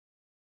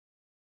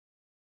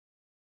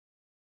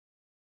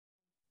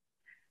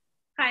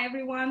Hi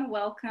everyone,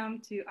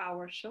 welcome to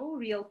our show,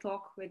 Real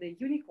Talk with a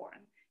Unicorn.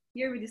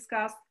 Here we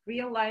discuss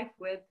real life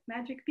with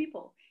magic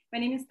people. My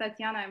name is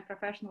Tatiana, I'm a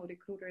professional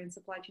recruiter in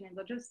supply chain and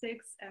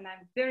logistics, and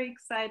I'm very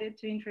excited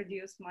to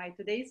introduce my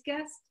today's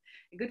guest,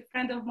 a good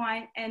friend of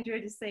mine,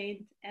 Andrea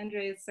DeSaint.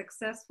 Andrea is a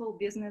successful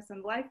business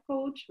and life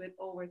coach with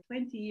over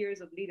 20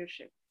 years of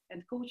leadership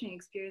and coaching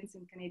experience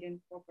in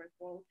Canadian corporate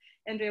world.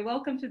 Andrea,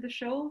 welcome to the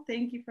show.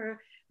 Thank you for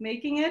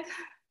making it.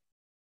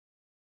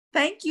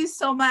 Thank you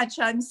so much.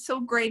 I'm so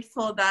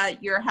grateful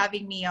that you're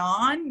having me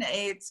on.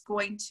 It's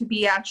going to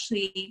be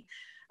actually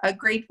a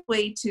great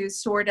way to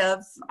sort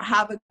of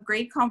have a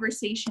great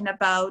conversation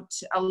about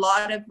a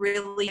lot of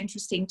really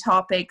interesting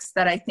topics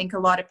that I think a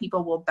lot of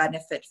people will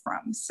benefit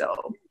from. So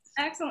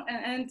excellent.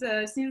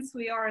 And since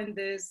we are in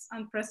these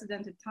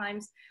unprecedented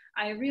times,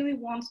 I really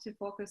want to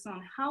focus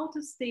on how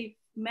to stay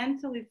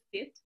mentally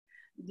fit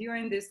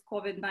during this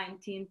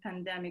COVID-19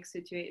 pandemic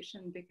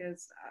situation,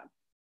 because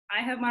I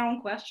have my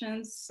own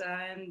questions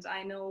and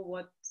I know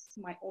what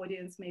my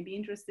audience may be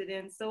interested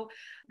in. So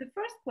the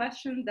first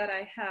question that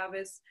I have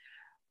is,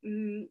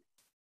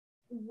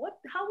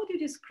 how would you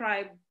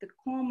describe the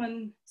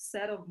common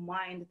set of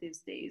mind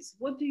these days?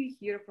 What do you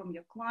hear from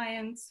your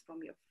clients, from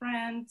your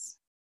friends?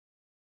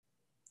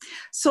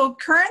 So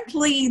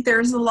currently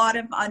there's a lot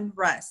of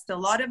unrest, a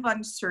lot of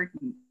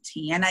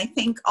uncertainty, and I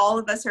think all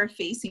of us are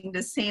facing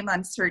the same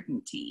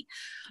uncertainty.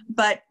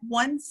 But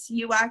once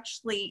you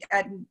actually,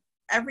 and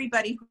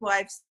everybody who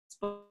I've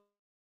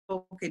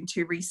spoken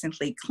to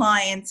recently,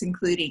 clients,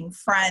 including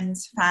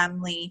friends,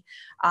 family,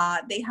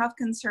 they have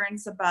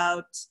concerns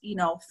about,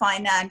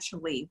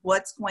 financially,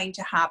 what's going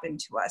to happen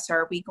to us?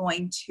 Are we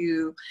going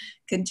to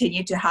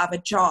continue to have a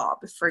job,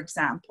 for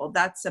example?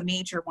 That's a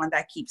major one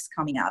that keeps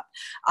coming up.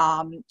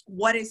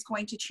 What is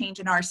going to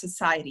change in our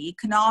society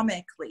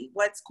economically?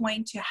 What's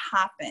going to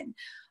happen?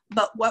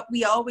 But what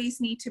we always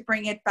need to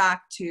bring it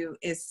back to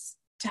is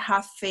to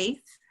have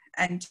faith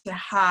and to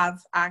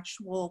have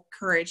actual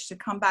courage, to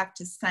come back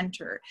to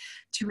center,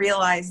 to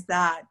realize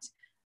that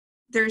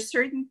there's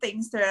certain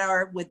things that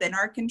are within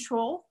our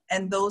control,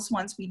 and those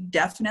ones we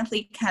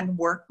definitely can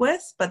work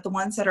with, but the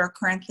ones that are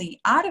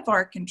currently out of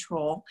our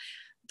control,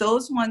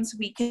 those ones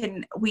we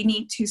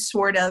need to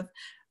sort of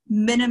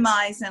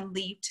minimize and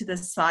leave to the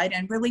side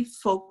and really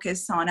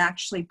focus on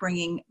actually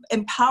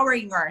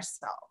empowering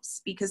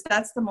ourselves, because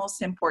that's the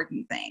most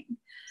important thing.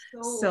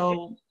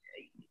 So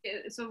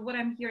what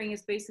I'm hearing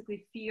is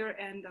basically fear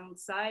and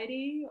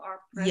anxiety are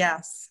present.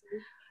 Yes,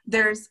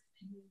 there's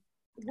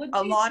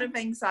a lot of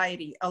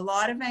anxiety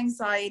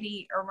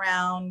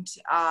around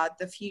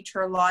the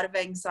future, a lot of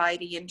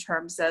anxiety in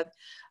terms of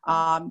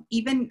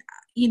even,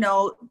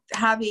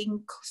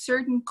 having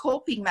certain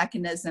coping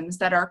mechanisms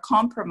that are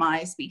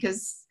compromised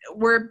because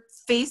we're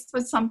faced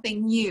with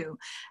something new.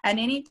 And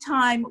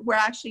anytime we're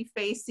actually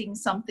facing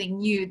something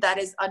new that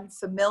is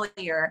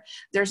unfamiliar,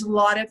 there's a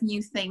lot of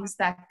new things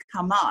that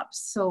come up.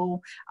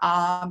 So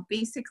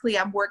basically,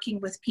 I'm working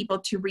with people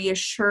to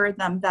reassure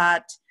them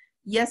that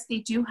yes, they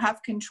do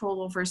have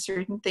control over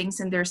certain things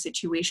in their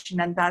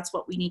situation, and that's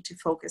what we need to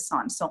focus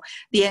on. So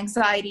the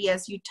anxiety,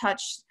 as you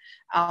touched,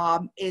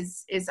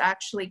 is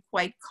actually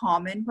quite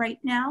common right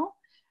now.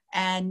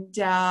 And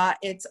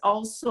it's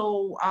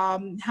also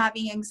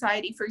having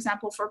anxiety, for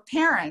example, for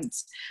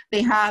parents.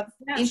 They have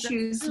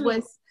issues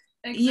with,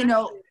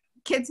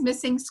 kids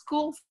missing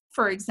school,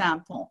 for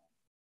example.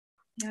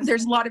 Yes.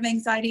 There's a lot of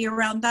anxiety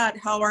around that.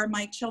 How are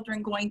my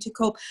children going to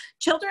cope?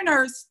 Children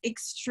are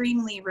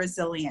extremely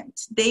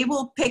resilient. They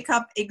will pick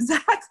up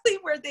exactly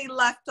where they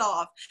left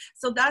off.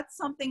 So that's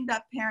something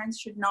that parents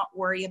should not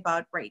worry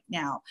about right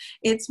now.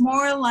 It's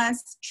more or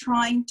less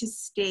trying to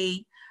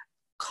stay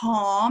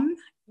calm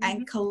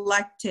and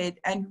collected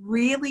and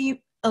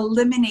really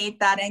eliminate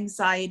that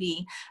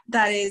anxiety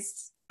that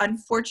is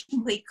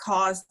unfortunately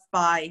caused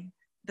by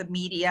the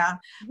media.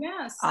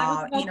 Yes,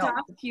 I was about to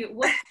ask you,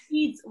 what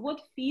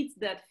feeds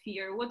that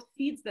fear? What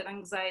feeds that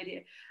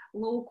anxiety?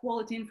 Low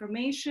quality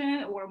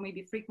information, or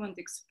maybe frequent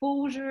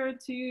exposure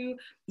to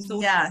social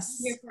media,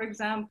 for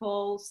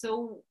example.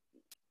 So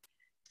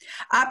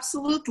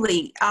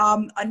absolutely.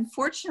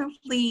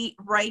 Unfortunately,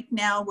 right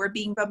now we're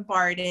being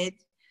bombarded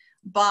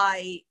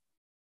by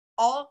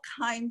all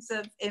kinds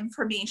of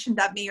information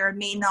that may or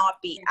may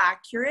not be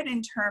accurate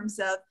in terms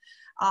of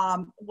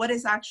what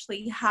is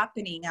actually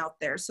happening out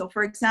there. So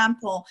for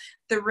example,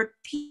 the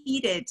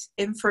repeated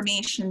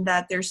information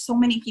that there's so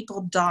many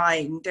people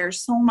dying,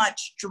 there's so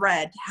much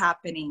dread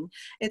happening,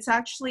 it's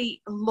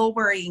actually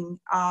lowering,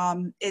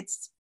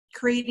 it's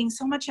creating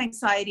so much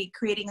anxiety,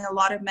 creating a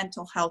lot of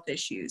mental health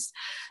issues.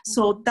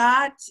 So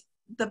that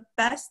the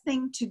best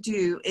thing to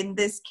do in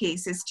this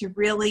case is to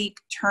really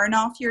turn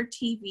off your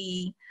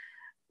TV,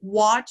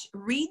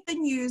 read the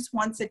news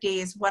once a day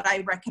is what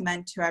I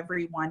recommend to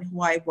everyone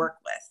who I work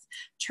with.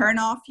 Turn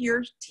off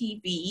your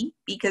TV,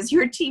 because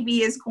your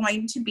TV is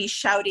going to be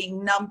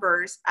shouting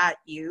numbers at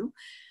you.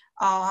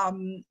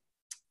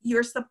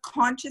 Your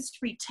subconscious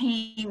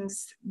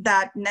retains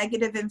that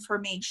negative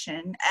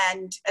information,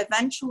 and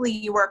eventually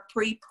you are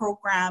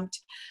pre-programmed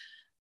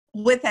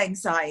with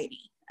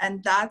anxiety.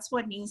 And that's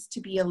what needs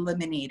to be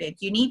eliminated.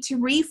 You need to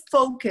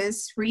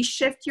refocus,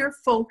 reshift your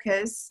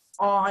focus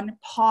on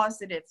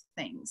positive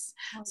things.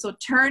 So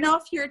turn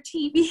off your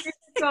TV.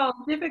 So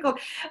difficult.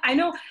 I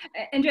know,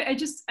 and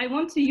I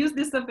want to use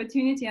this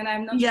opportunity, and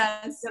I'm not sure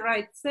it's the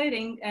right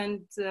setting.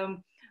 And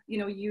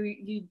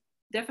you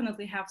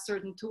definitely have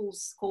certain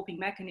tools, coping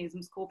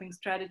mechanisms, coping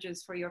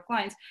strategies for your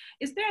clients.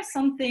 Is there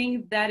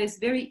something that is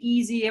very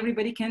easy,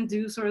 everybody can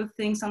do sort of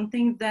thing,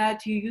 something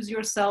that you use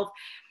yourself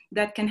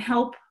that can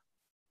help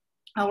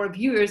our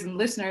viewers and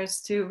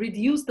listeners to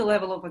reduce the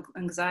level of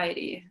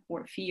anxiety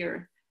or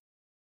fear?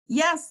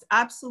 Yes,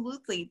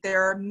 absolutely.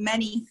 There are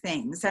many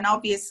things, and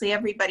obviously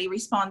everybody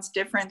responds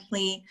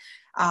differently,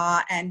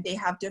 and they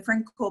have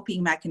different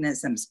coping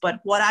mechanisms.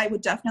 But what I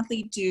would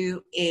definitely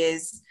do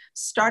is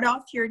start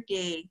off your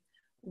day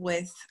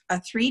with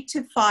a 3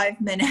 to 5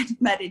 minute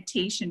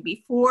meditation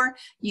before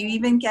you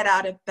even get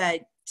out of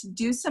bed, to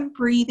do some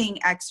breathing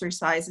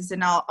exercises,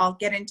 and I'll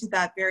get into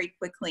that very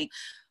quickly.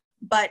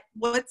 But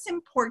what's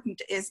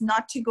important is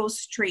not to go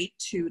straight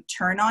to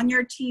turn on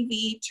your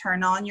TV,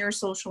 turn on your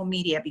social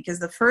media, because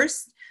the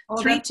first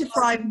 3 to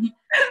 5,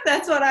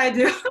 that's what I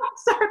do.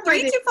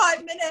 3 to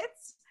 5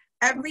 minutes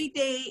every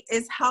day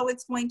is how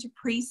it's going to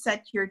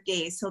preset your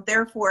day. So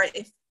therefore,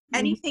 if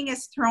anything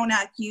is thrown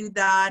at you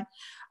that,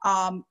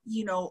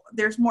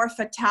 there's more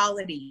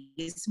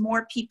fatalities,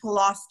 more people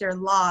lost their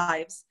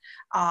lives,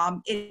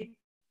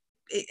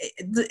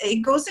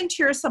 it goes into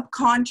your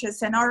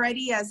subconscious, and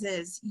already as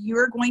is,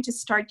 you're going to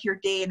start your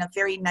day in a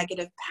very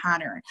negative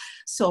pattern.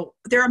 So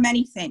there are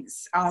many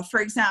things. For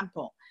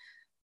example,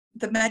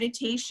 the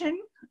meditation,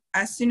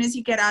 as soon as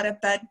you get out of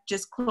bed,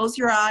 just close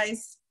your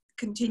eyes,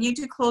 continue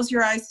to close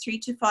your eyes 3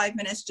 to 5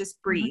 minutes, just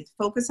breathe,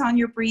 focus on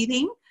your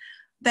breathing.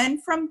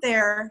 Then from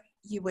there,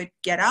 you would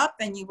get up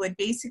and you would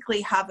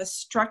basically have a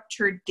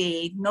structured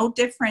day, no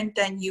different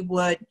than you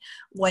would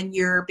when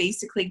you're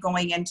basically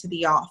going into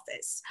the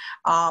office.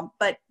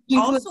 But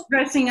also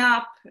dressing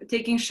up,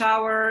 taking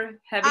shower,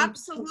 having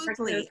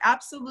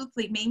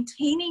absolutely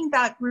maintaining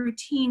that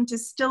routine to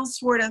still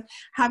sort of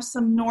have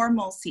some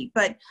normalcy.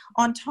 But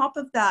on top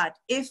of that,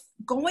 if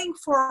going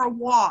for a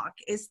walk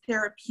is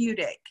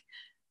therapeutic,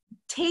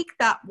 take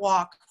that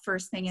walk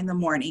first thing in the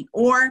morning,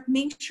 or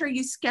make sure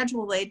you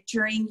schedule it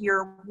during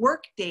your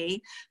work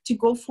day to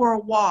go for a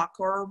walk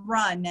or a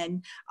run.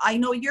 And I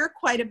know you're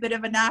quite a bit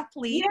of an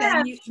athlete.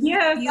 Yes,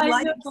 and you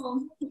like,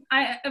 know.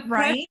 Right?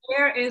 Fresh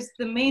air is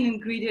the main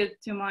ingredient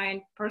to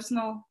my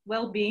personal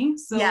well-being.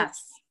 So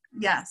yes,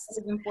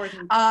 it's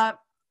important.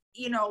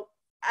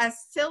 As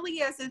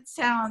silly as it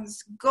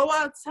sounds, go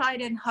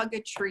outside and hug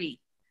a tree.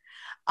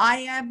 I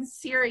am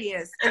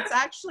serious. It's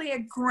actually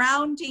a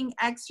grounding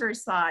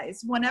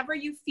exercise. Whenever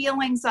you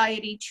feel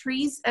anxiety,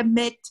 trees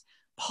emit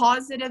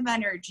positive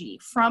energy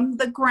from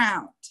the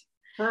ground.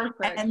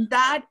 Perfect. And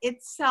that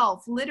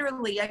itself,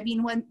 literally, I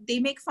mean, when they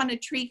make fun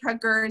of tree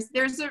huggers,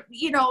 there's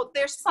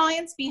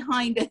science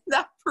behind it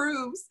that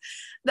proves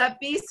that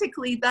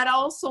basically that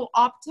also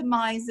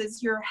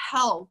optimizes your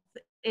health.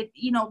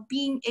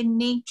 Being in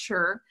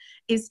nature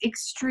is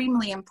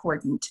extremely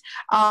important.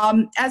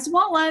 As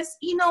well as,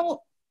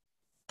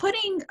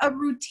 putting a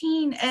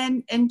routine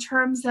in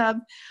terms of,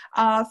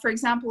 for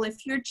example,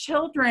 if your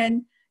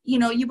children,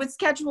 you would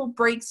schedule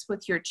breaks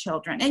with your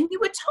children and you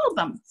would tell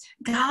them,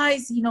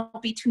 guys,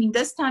 between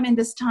this time and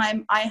this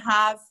time, I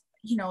have,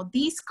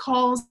 these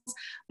calls,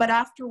 but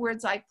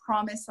afterwards, I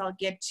promise I'll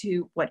get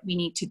to what we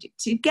need to do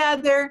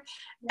together,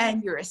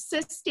 and you're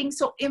assisting.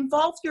 So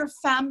involve your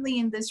family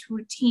in this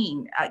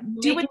routine.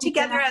 Do it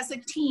together as a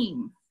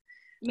team.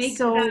 Make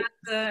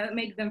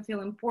them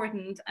feel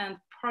important and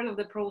part of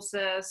the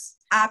process.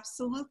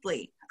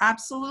 Absolutely.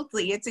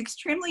 It's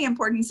extremely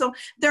important. So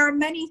there are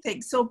many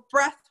things. So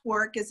breath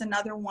work is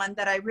another one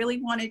that I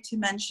really wanted to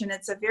mention.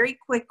 It's a very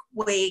quick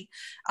way,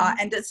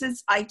 and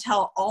I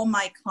tell all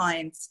my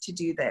clients to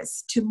do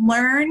this, to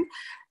learn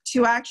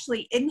to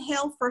actually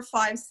inhale for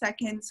 5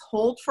 seconds,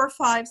 hold for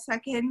 5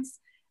 seconds,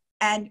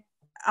 and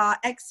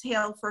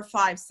exhale for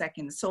 5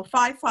 seconds. So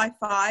 5, 5,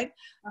 5,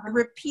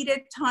 repeat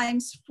it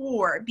times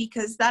 4,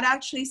 because that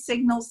actually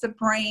signals the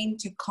brain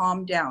to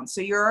calm down.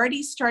 So you're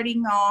already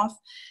starting off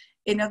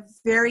in a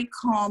very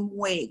calm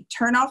way.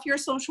 Turn off your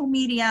social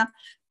media,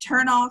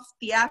 turn off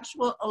the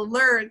actual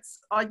alerts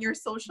on your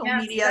social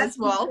media as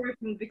well.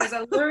 Because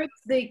alerts,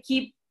 they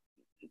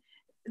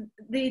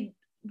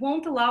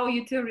won't allow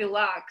you to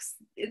relax.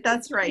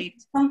 That's right.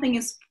 Something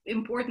is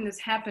important is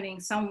happening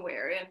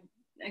somewhere, and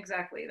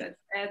exactly.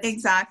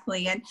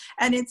 Exactly.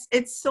 And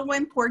it's so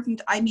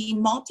important. I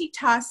mean,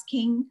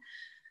 multitasking,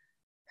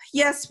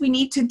 yes, we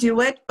need to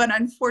do it, but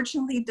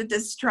unfortunately the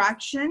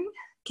distraction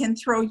can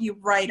throw you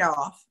right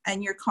off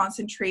and your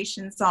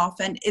concentration's off.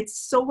 And it's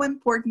so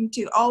important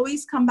to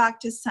always come back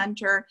to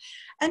center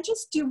and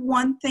just do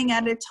one thing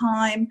at a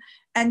time,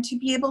 and to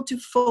be able to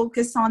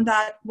focus on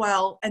that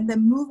well, and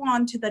then move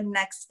on to the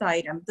next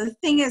item. The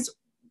thing is,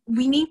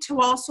 we need to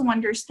also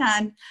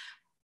understand,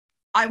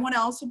 I want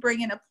to also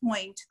bring in a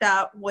point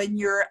that when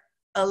you're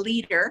a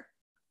leader,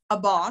 a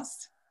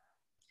boss,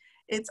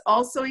 it's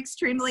also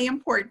extremely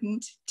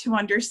important to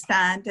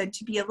understand and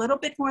to be a little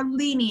bit more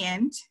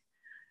lenient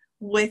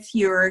with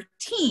your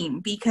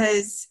team,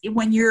 because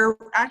when you're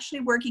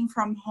actually working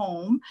from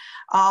home,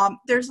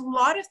 there's a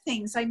lot of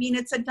things. I mean,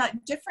 it's a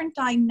different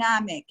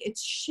dynamic.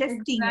 It's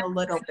shifting a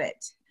little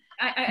bit.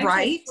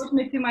 Actually put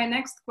me to my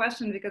next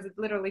question, because it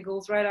literally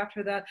goes right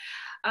after that.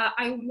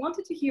 I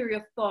wanted to hear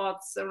your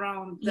thoughts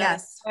around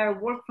that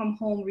work from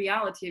home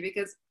reality,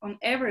 because on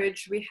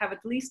average, we have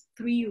at least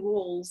 3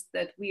 roles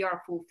that we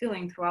are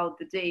fulfilling throughout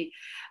the day,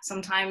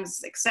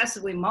 sometimes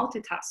excessively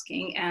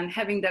multitasking, and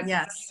having that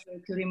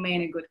pressure to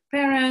remain a good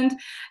parent,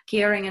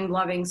 caring and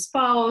loving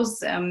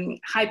spouse,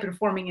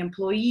 high-performing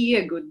employee,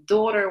 a good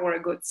daughter or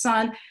a good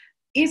son.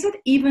 Is it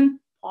even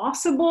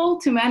possible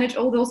to manage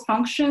all those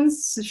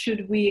functions?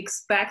 Should we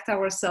expect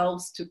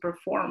ourselves to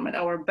perform at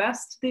our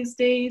best these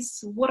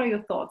days? What are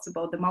your thoughts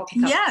about the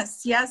multitasking?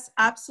 Yes,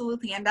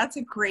 absolutely. And that's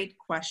a great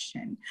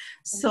question.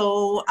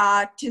 So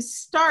to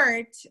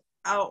start,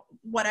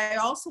 what I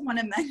also want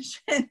to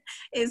mention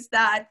is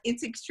that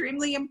it's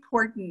extremely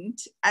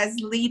important as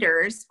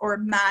leaders or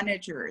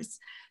managers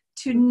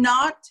to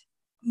not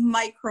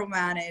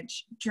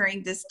micromanage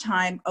during this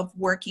time of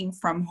working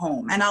from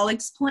home. And I'll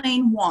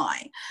explain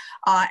why.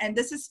 And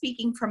this is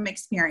speaking from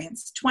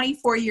experience.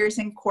 24 years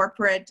in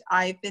corporate,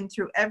 I've been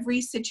through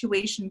every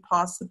situation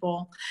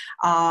possible.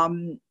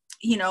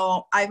 You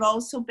know, I've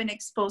also been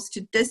exposed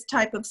to this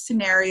type of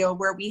scenario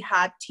where we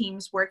had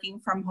teams working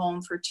from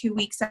home for 2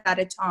 weeks at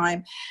a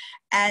time.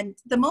 And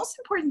the most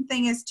important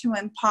thing is to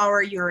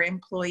empower your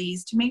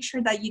employees, to make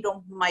sure that you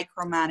don't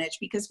micromanage,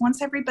 because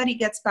once everybody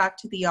gets back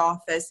to the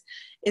office,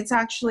 it's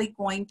actually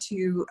going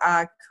to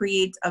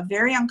create a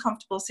very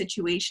uncomfortable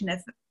situation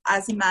if,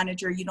 as a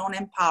manager, you don't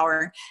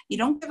empower, you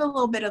don't give a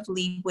little bit of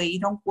leeway, you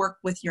don't work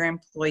with your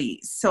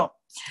employees. So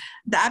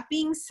that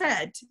being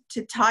said,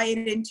 to tie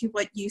it into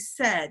what you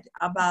said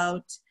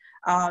about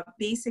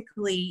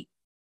basically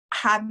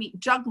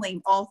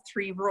juggling all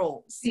 3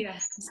 roles.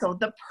 Yes. So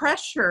the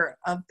pressure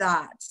of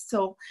that.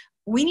 So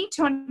we need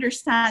to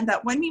understand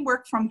that when we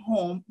work from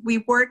home, we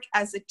work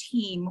as a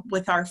team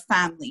with our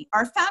family.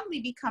 Our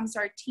family becomes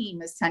our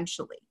team,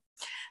 essentially.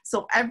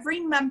 So every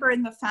member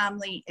in the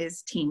family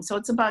is team. So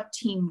it's about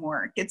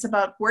teamwork. It's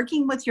about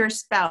working with your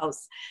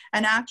spouse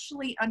and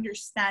actually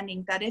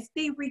understanding that if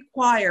they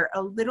require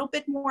a little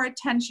bit more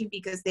attention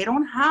because they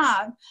don't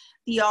have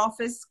the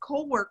office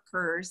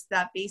coworkers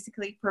that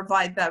basically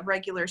provide that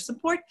regular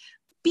support,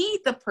 be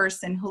the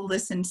person who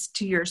listens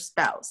to your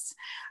spouse.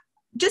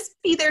 Just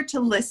be there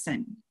to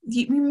listen.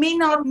 You may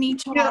not need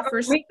to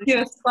offer. Make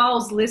your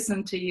spouse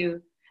listen to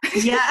you.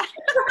 Yeah.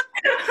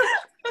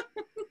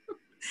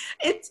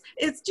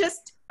 It's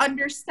just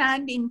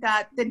understanding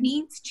that the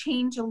needs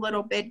change a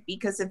little bit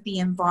because of the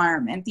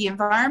environment. The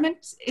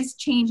environment is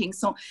changing.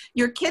 So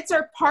your kids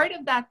are part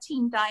of that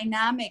team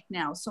dynamic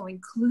now. So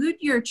include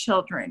your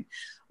children,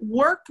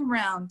 work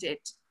around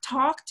it,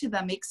 talk to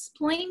them,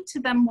 explain to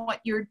them what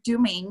you're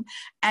doing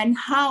and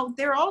how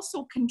they're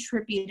also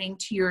contributing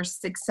to your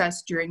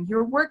success during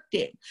your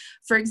workday.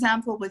 For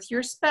example, with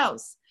your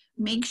spouse,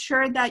 make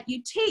sure that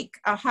you take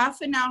a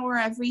half an hour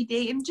every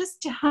day and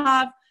just to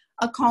have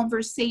a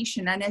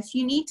conversation. And if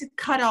you need to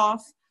cut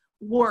off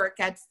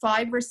work at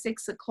 5 or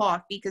 6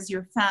 o'clock because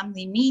your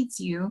family needs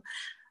you,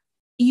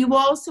 you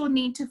also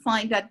need to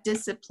find that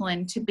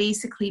discipline to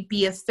basically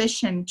be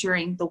efficient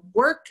during the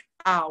work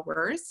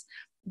hours.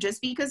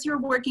 Just because you're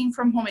working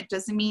from home, it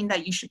doesn't mean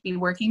that you should be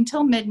working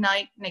till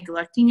midnight,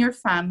 neglecting your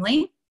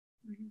family.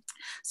 Mm-hmm.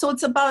 So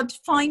it's about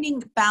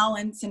finding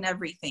balance in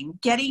everything,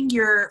 getting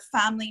your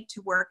family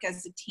to work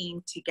as a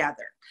team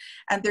together.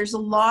 And there's a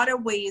lot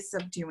of ways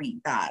of doing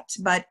that,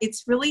 but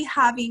it's really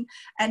having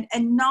and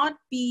not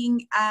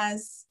being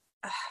as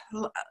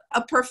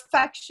a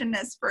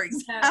perfectionist, for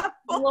example.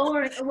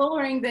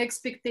 Lowering the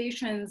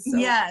expectations of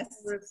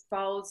your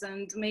spouse,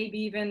 and maybe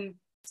even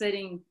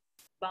setting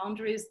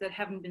boundaries that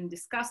haven't been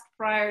discussed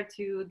prior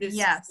to this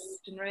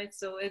situation, right?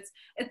 So it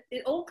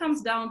all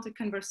comes down to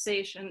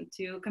conversation,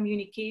 to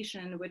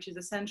communication, which is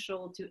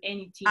essential to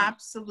any team.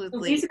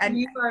 Absolutely. So basically,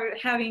 you are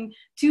having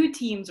 2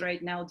 teams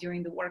right now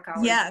during the work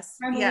hours. Yes.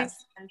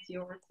 And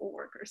your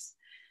coworkers.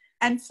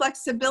 And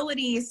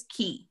flexibility is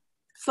key.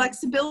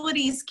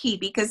 Flexibility is key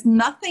because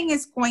nothing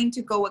is going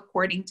to go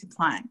according to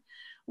plan.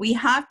 We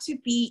have to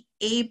be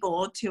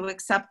able to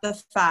accept the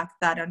fact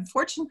that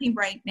unfortunately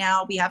right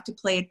now we have to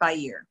play it by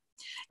ear.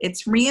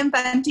 It's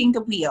reinventing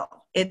the wheel.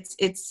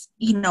 It's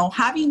you know,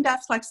 having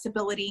that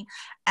flexibility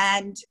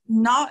and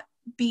not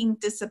being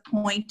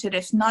disappointed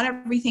if not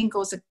everything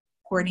goes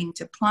according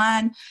to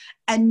plan,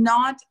 and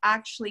not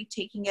actually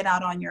taking it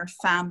out on your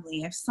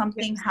family if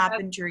something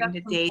happened during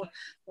the day,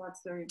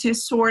 to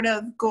sort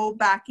of go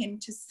back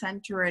into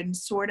center and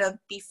sort of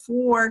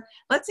before,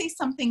 let's say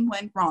something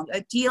went wrong, a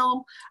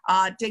deal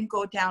didn't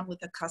go down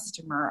with a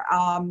customer,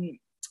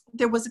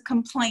 there was a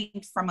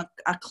complaint from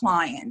a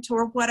client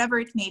or whatever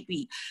it may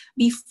be,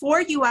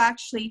 before you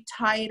actually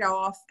tie it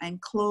off and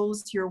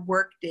close your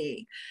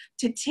workday,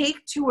 to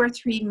take 2 or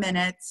 3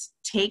 minutes,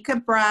 take a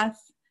breath,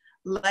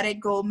 let it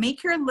go,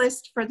 make your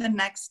list for the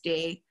next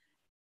day,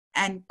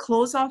 and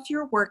close off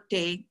your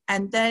workday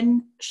and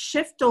then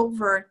shift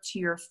over to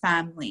your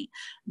family.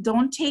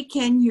 Don't take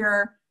in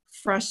your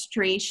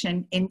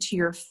frustration into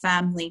your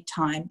family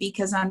time,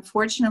 because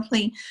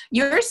unfortunately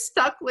you're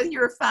stuck with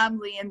your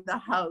family in the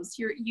house.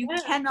 You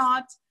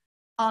cannot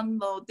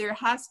unload. There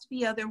has to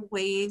be other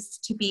ways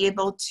to be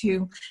able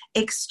to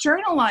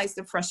externalize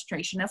the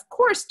frustration. Of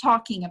course,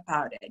 talking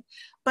about it,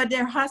 but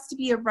there has to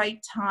be a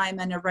right time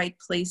and a right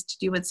place to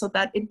do it so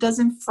that it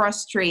doesn't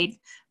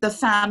frustrate the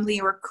family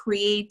or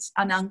create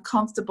an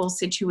uncomfortable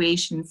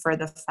situation for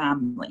the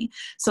family.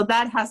 So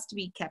that has to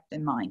be kept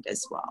in mind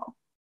as well.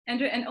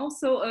 And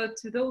also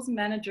to those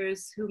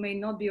managers who may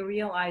not be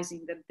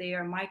realizing that they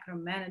are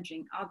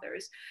micromanaging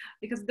others,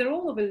 because the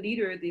role of a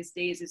leader these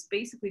days is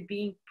basically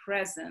being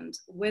present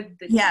with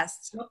the team,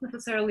 not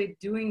necessarily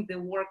doing the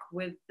work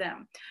with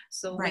them.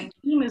 So when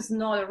the team is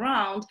not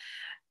around,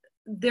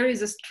 there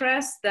is a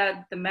stress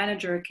that the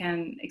manager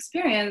can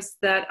experience,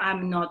 that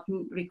I'm not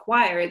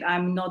required,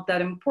 I'm not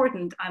that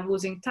important, I'm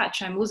losing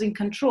touch, I'm losing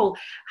control.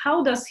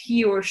 How does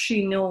he or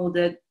she know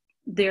that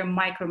they're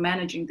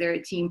micromanaging their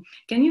team?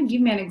 Can you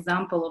give me an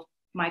example of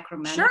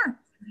micromanaging? Sure,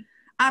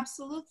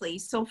 absolutely.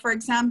 So for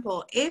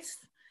example, if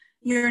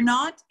you're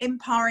not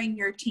empowering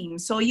your team,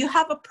 so you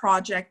have a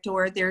project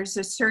or there's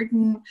a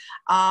certain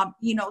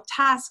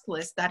task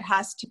list that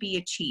has to be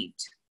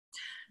achieved.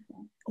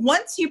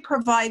 Once you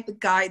provide the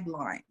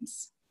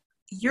guidelines,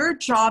 your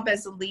job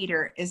as a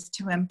leader is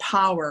to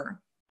empower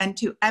and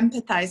to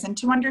empathize and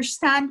to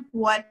understand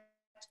what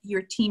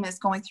your team is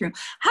going through.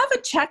 Have a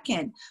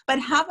check-in, but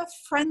have a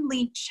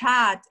friendly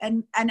chat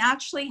and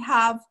actually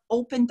have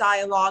open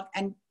dialogue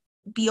and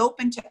be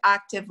open to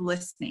active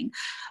listening,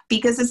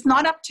 because it's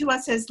not up to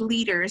us as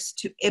leaders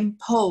to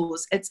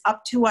impose. It's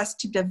up to us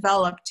to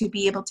develop, to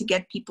be able to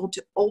get people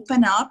to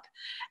open up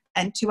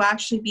and to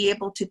actually be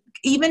able to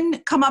even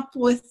come up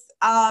with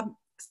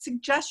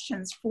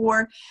suggestions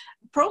for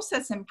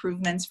process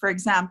improvements, for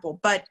example.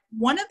 But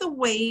one of the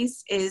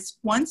ways is,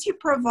 once you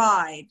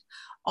provide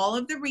all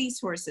of the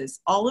resources,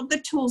 all of the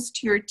tools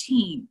to your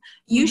team,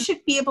 you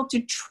should be able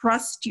to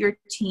trust your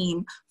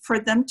team for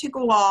them to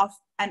go off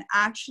and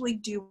actually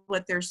do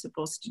what they're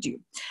supposed to do.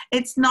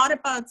 It's not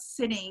about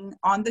sitting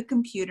on the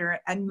computer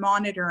and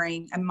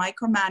monitoring and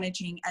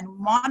micromanaging and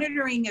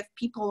monitoring if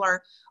people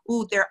are,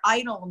 they're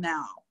idle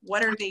now.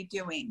 What are they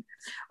doing?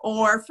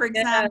 Or for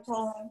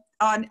example,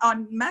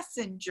 on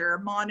Messenger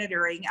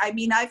monitoring. I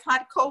mean, I've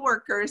had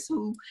coworkers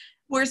who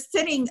were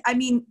sitting,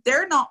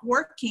 they're not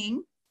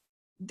working.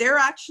 They're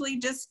actually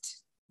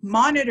just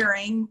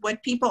monitoring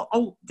what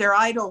people, they're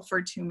idle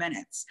for 2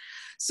 minutes.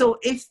 So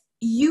if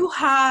you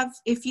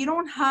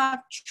don't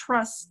have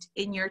trust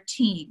in your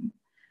team,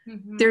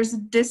 there's a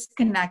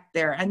disconnect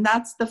there. And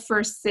that's the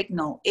first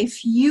signal.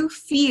 If you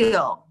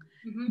feel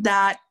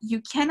that you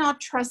cannot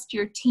trust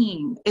your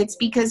team, it's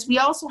because we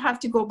also have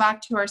to go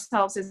back to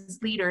ourselves as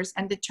leaders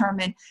and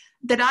determine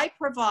that I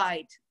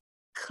provide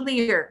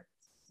clear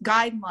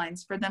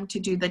guidelines for them to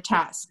do the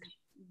task,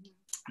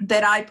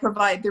 that I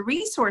provide the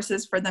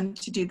resources for them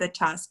to do the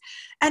task.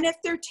 And if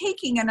they're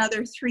taking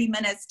another 3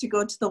 minutes to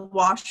go to the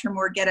washroom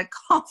or get a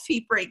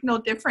coffee break, no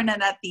different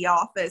than at the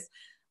office,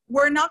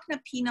 we're not going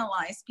to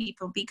penalize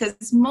people,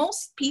 because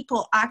most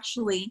people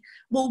actually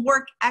will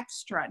work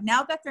extra.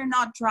 Now that they're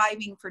not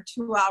driving for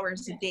 2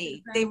 hours a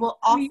day, they will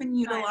often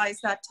utilize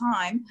that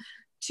time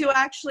to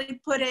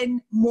actually put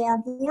in more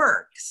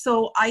work.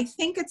 So I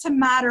think it's a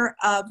matter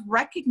of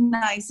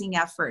recognizing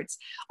efforts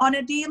on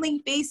a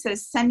daily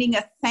basis, sending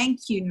a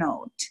thank you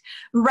note,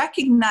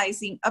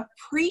 recognizing,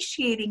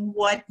 appreciating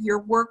what your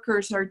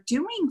workers are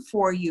doing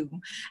for you.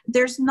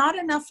 There's not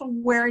enough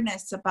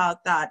awareness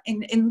about that.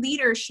 In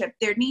leadership,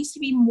 there needs to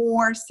be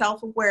more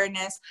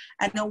self-awareness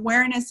and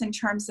awareness in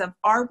terms of,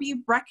 are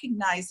we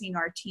recognizing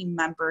our team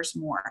members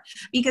more?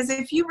 Because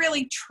if you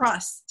really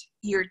trust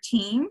your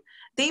team,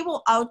 they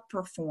will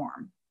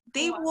outperform.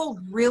 They will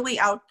really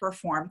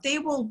outperform. They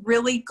will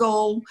really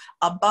go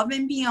above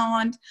and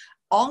beyond.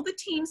 All the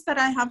teams that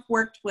I have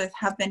worked with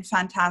have been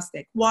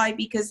fantastic. Why?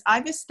 Because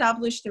I've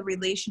established a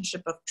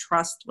relationship of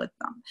trust with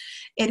them.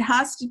 It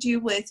has to do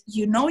with,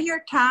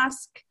 your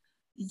task,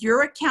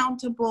 you're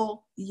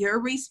accountable, you're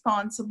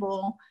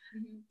responsible,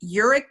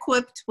 you're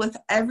equipped with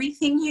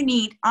everything you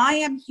need. I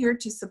am here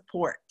to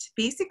support.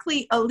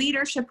 Basically, a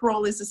leadership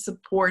role is a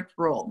support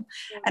role.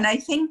 And I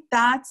think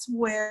that's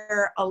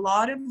where a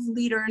lot of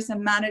leaders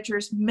and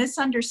managers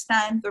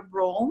misunderstand the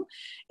role.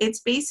 It's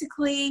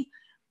basically,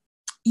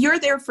 you're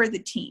there for the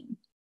team.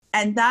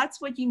 And that's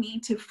what you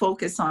need to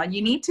focus on.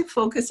 You need to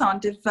focus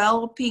on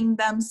developing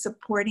them,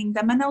 supporting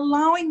them, and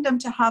allowing them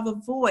to have a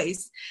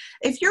voice.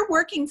 If you're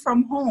working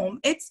from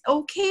home, it's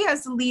okay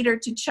as a leader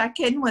to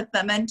check in with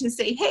them and to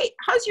say, hey,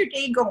 how's your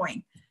day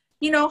going?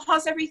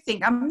 How's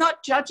everything? I'm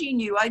not judging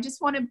you. I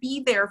just want to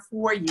be there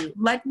for you.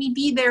 Let me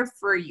be there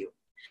for you.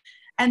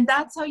 And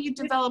that's how you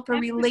develop a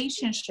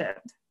relationship.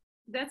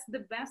 That's the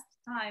best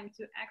time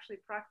to actually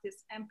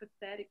practice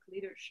empathetic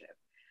leadership.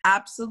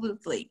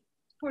 Absolutely.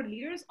 For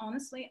leaders,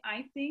 honestly,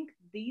 I think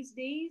these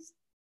days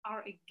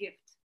are a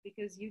gift,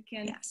 because you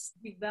can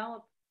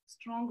develop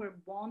stronger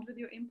bond with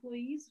your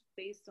employees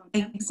based on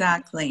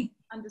Exactly.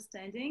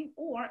 understanding,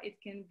 or it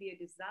can be a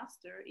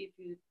disaster if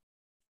you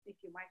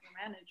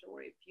micromanage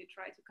or if you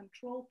try to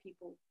control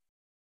people.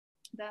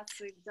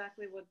 That's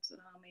exactly what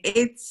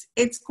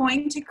it's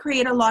going to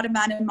create a lot of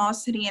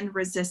animosity and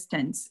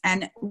resistance.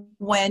 And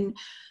when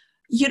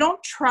you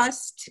don't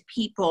trust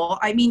people,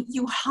 I mean,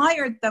 you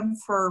hired them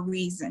for a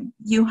reason.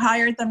 You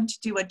hired them to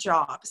do a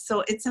job.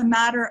 So it's a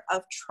matter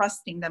of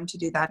trusting them to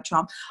do that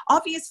job.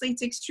 Obviously,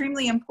 it's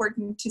extremely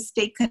important to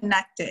stay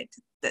connected.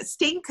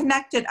 Staying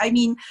connected, I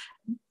mean,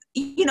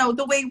 you know,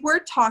 the way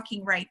we're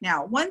talking right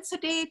now, once a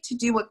day to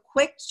do a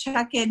quick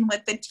check-in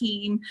with the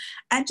team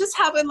and just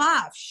have a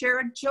laugh,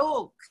 share a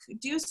joke,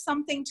 do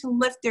something to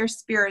lift their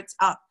spirits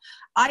up.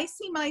 I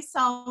see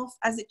myself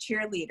as a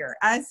cheerleader.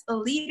 As a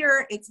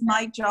leader, it's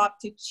my job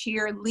to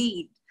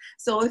cheerlead.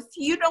 So if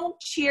you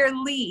don't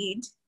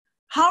cheerlead,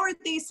 how are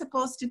they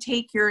supposed to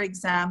take your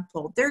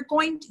example?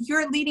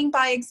 You're leading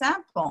by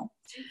example.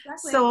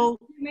 Exactly. So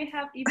you may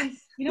have even,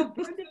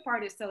 birthday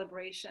party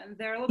celebration.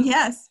 There are a lot of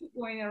yes,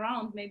 people going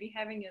around, maybe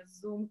having a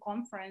Zoom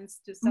conference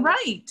to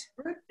celebrate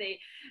birthday.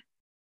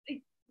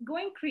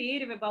 Going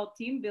creative about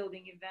team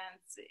building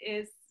events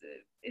is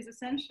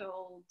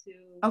essential to.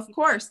 Of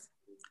course,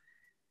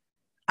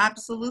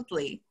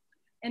 absolutely.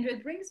 And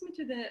it brings me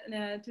to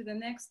the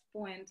next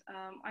point.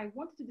 I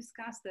wanted to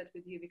discuss that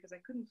with you because I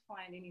couldn't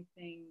find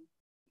anything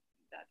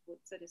that would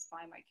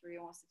satisfy my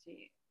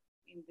curiosity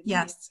in the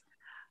media. Yes.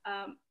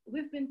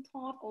 We've been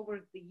taught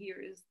over the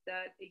years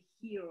that a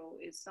hero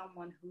is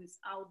someone who is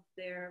out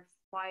there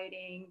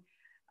fighting,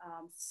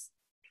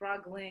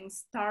 struggling,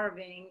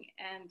 starving,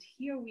 and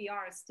here we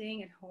are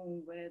staying at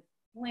home with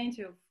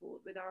plenty of food,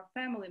 with our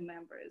family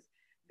members,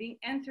 being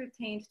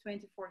entertained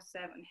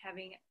 24/7,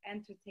 having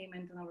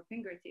entertainment on our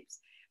fingertips.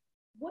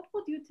 What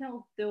would you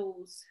tell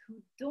those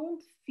who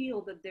don't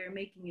feel that they're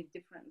making a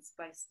difference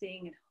by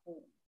staying at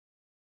home?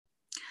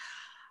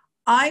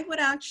 I would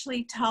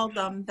actually tell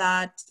them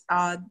that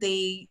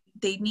they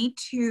need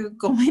to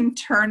go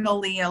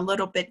internally a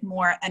little bit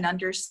more and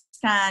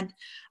understand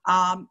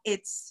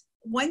it's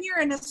when you're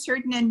in a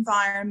certain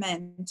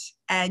environment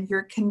and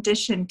you're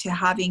conditioned to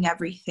having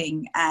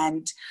everything,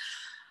 and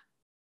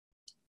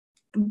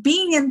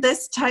being in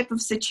this type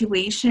of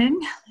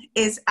situation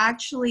is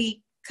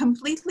actually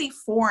completely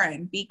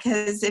foreign,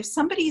 because if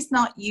somebody's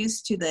not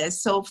used to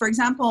this, so for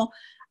example,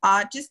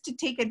 just to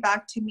take it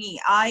back to me,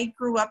 I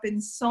grew up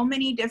in so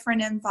many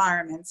different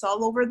environments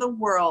all over the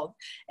world,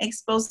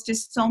 exposed to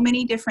so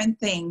many different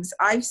things.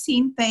 I've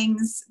seen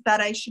things that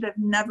I should have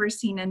never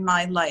seen in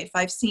my life.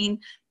 I've seen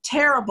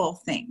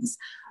terrible things.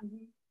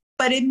 Mm-hmm.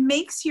 But it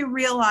makes you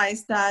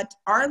realize that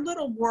our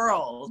little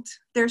world,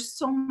 there's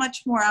so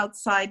much more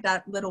outside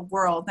that little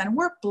world, and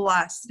we're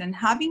blessed, and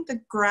having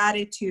the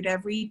gratitude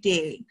every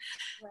day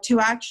to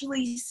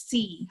actually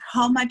see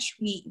how much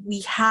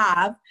we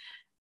have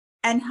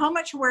and how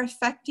much we're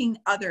affecting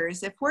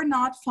others. If we're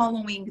not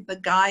following the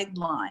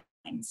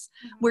guidelines,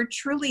 we're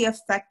truly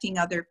affecting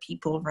other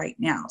people right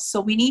now.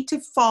 So we need to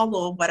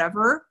follow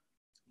whatever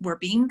we're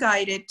being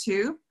guided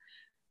to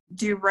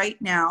do right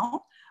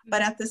now,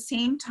 but at the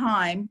same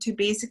time to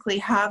basically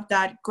have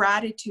that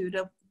gratitude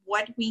of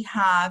what we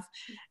have.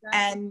 Exactly.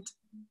 And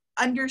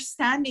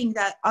understanding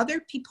that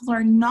other people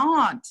are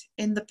not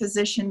in the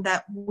position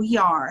that we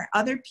are.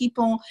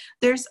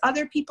 There's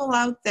other people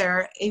out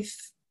there. If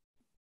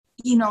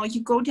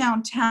you go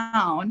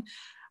downtown,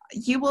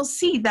 you will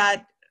see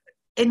that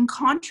in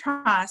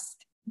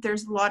contrast,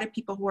 there's a lot of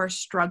people who are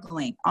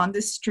struggling on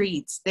the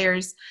streets.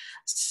 There's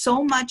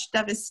so much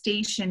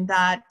devastation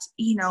that,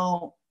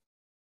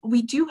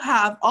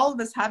 all of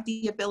us have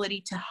the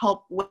ability to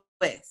help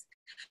with.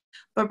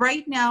 But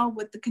right now,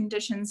 with the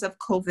conditions of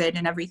COVID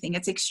and everything,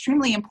 it's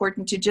extremely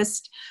important to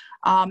just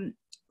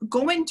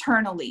go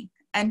internally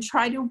and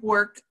try to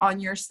work on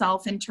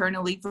yourself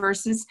internally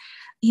versus,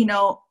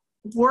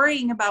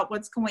 worrying about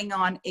what's going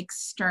on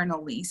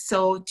externally.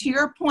 So to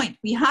your point,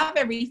 we have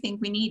everything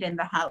we need in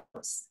the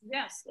house.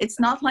 Yes. It's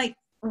not like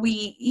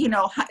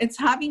it's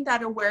having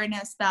that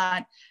awareness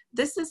that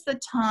this is the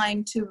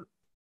time to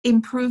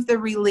improve the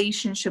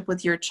relationship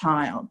with your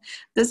child.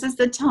 This is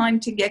the time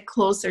to get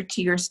closer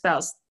to your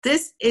spouse.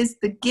 This is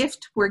the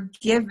gift we're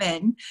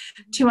given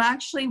to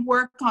actually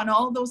work on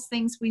all those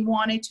things we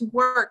wanted to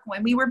work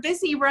when we were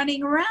busy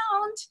running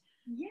around.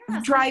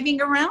 Yes. Driving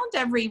around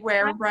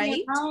everywhere,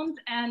 right? Around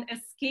and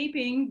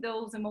escaping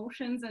those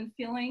emotions and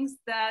feelings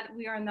that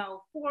we are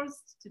now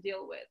forced to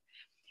deal with.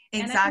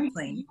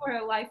 Exactly. And you are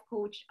a life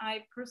coach.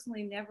 I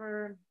personally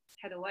never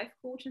had a life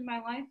coach in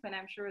my life, and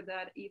I'm sure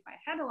that if I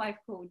had a life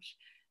coach,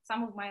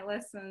 some of my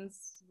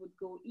lessons would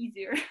go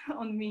easier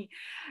on me.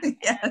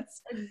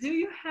 Yes. And do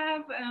you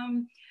have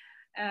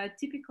a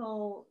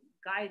typical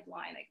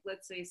guideline, like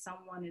let's say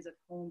someone is at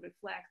home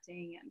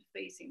reflecting and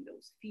facing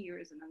those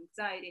fears and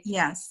anxiety?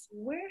 Yes.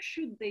 Where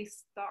should they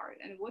start,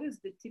 and what is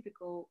the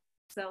typical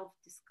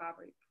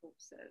self-discovery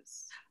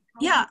process?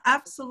 Yeah,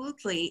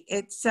 absolutely.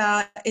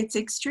 It's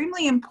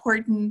extremely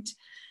important.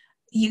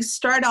 You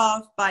start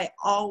off by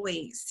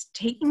always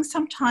taking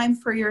some time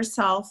for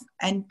yourself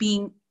and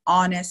being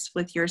honest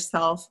with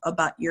yourself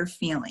about your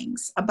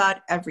feelings, about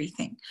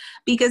everything,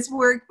 because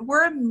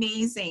we're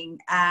amazing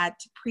at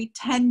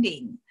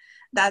pretending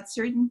that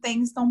certain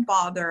things don't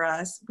bother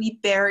us. We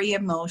bury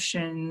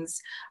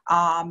emotions.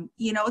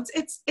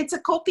 It's a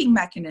coping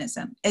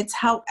mechanism. It's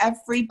how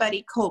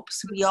everybody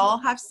copes. We all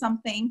have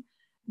something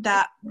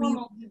that it's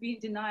normal to be in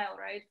denial,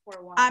 right? For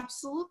a while.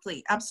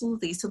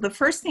 Absolutely. So the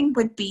first thing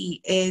would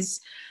be is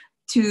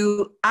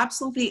to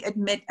absolutely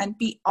admit and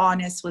be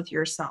honest with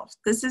yourself.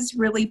 This is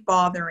really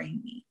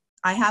bothering me.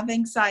 I have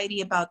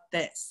anxiety about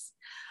this.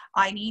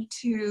 I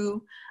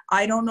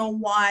don't know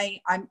why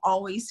I'm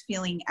always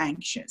feeling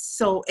anxious.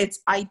 So it's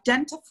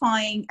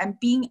identifying and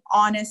being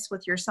honest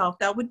with yourself.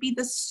 That would be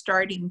the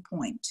starting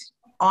point.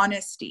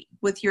 Honesty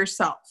with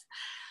yourself.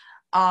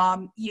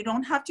 You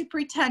don't have to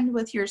pretend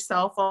with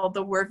yourself,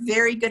 although we're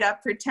very good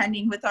at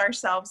pretending with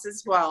ourselves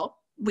as well.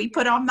 We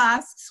put on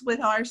masks with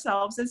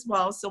ourselves as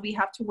well, so we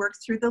have to work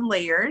through the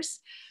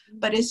layers,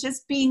 but it's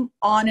just being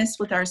honest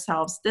with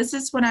ourselves. This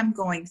is what I'm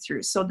going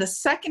through. So the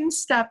second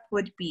step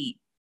would be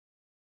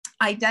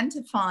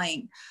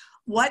identifying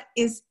what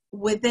is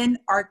within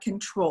our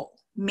control,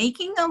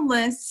 making a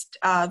list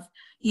of,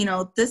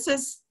 this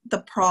is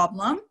the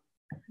problem,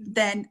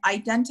 then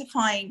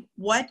identifying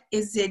what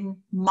is in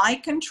my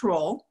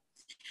control,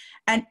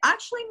 and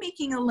actually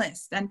making a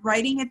list and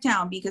writing it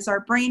down, because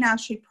our brain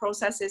actually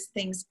processes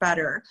things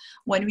better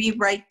when we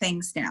write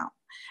things down.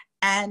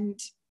 And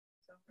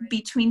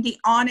between the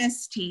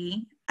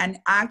honesty and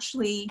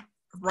actually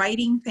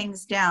writing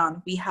things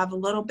down, we have a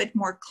little bit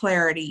more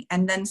clarity.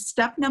 And then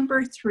step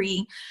number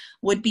 3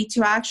 would be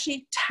to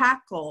actually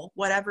tackle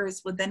whatever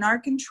is within our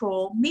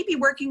control, maybe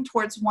working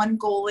towards one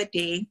goal a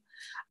day,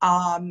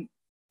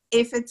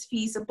 if it's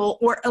feasible,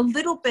 or a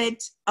little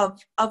bit of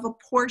a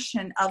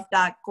portion of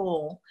that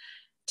goal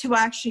to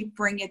actually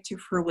bring it to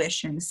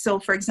fruition. So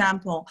for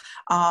example,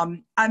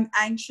 I'm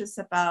anxious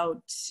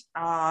about,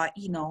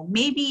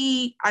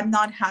 maybe I'm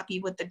not happy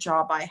with the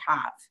job I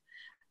have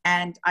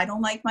and I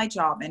don't like my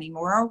job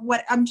anymore, or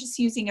what, I'm just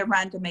using a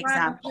random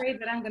example. I'm afraid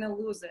that I'm going to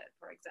lose it,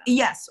 for example.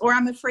 Yes, or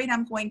I'm afraid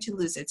I'm going to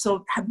lose it.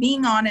 So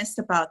being honest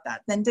about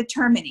that, then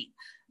determining,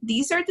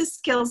 these are the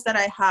skills that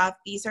I have.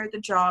 These are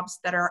the jobs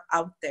that are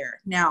out there.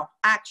 Now,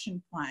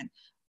 action plan.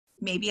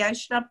 Maybe I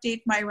should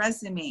update my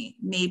resume.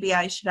 Maybe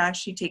I should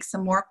actually take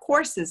some more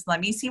courses. Let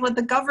me see what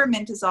the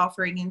government is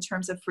offering in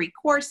terms of free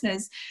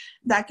courses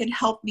that could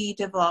help me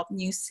develop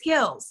new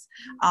skills.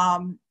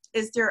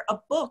 Is there a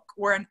book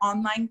or an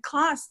online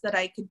class that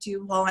I could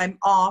do while I'm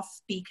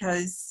off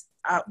because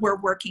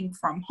we're working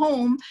from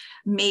home?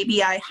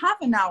 Maybe I have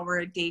an hour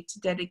a day to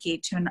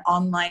dedicate to an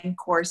online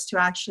course to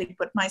actually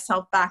put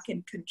myself back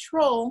in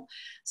control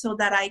so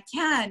that I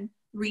can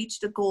reach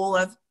the goal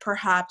of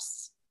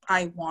perhaps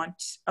I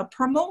want a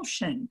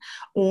promotion,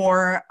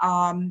 or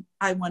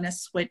I want to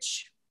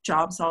switch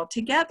jobs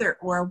altogether,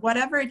 or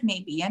whatever it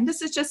may be. And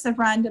this is just a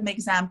random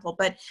example,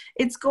 but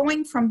it's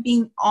going from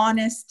being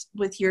honest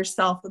with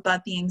yourself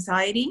about the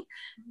anxiety,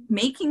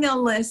 making a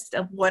list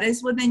of what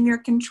is within your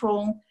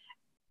control,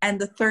 and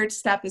the third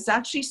step is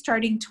actually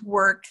starting to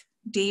work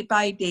day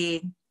by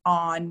day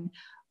on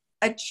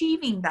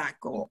achieving that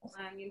goal.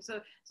 I mean,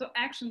 so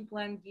action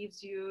plan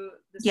gives you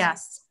the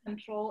yes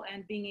control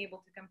and being able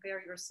to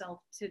compare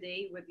yourself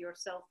today with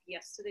yourself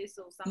yesterday.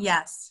 So some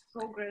yes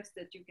progress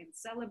that you can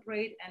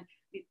celebrate and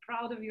be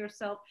proud of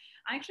yourself.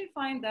 I actually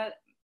find that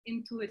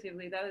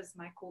intuitively that is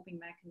my coping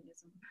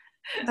mechanism.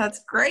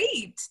 That's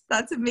great.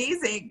 That's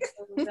amazing.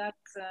 So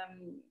that's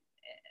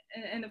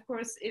and of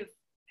course, if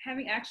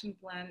having action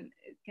plan,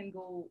 it can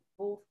go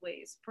both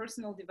ways,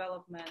 personal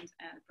development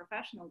and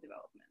professional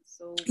development.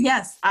 So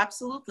yes,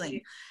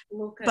 absolutely.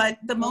 But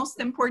the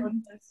most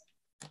important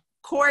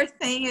core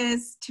thing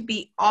is to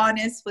be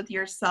honest with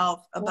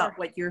yourself about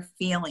what you're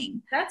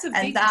feeling. That's a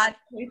big one.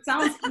 It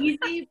sounds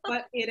easy,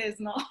 but it is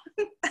not.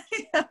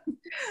 Yeah.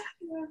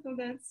 So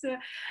that's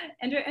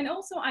and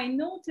also I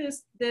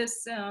noticed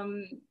this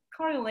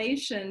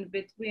correlation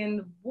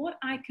between what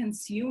I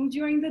consume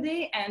during the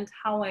day and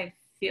how I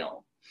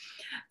feel.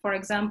 For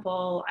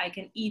example, I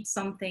can eat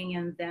something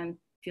and then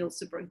feel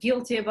super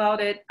guilty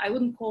about it. I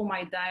wouldn't call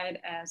my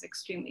diet as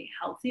extremely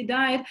healthy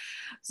diet.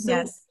 So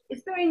yes.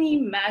 Is there any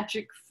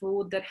magic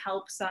food that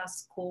helps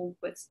us cope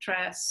with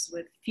stress,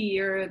 with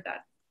fear,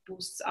 that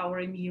boosts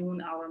our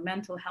immune, our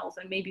mental health,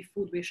 and maybe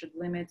food we should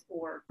limit?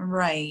 Or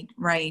right.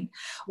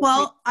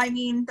 Well, I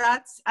mean,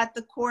 that's at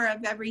the core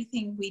of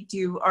everything we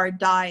do. Our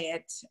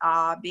diet,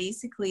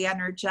 basically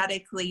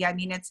energetically, I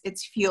mean,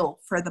 it's fuel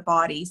for the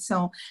body.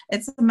 So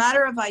it's a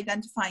matter of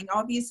identifying.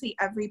 Obviously,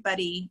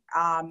 everybody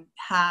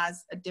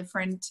has a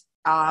different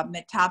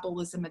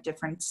metabolism, a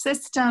different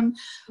system,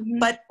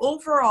 but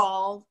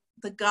overall,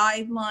 the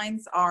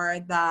guidelines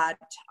are that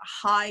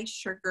high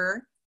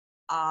sugar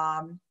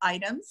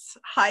items,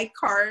 high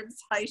carbs,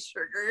 high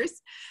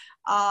sugars,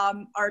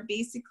 are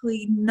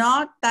basically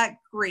not that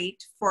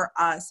great for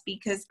us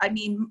because, I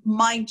mean,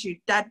 mind you,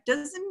 that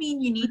doesn't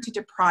mean you need to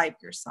deprive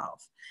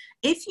yourself.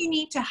 If you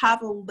need to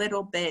have a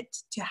little bit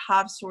to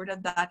have sort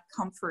of that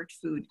comfort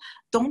food,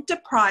 don't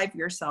deprive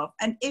yourself.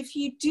 And if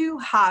you do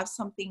have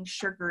something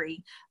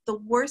sugary, the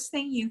worst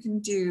thing you can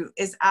do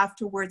is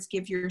afterwards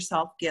give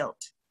yourself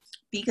guilt,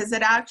 because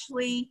it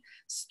actually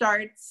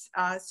starts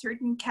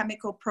certain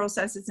chemical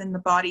processes in the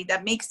body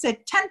that makes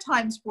it 10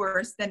 times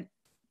worse than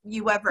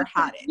you ever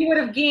had it. You would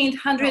have gained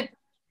 100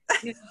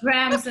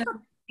 grams, and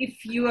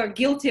if you are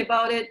guilty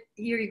about it,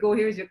 here you go,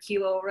 here's your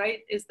kilo, right?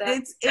 Is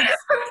that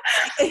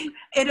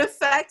it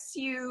affects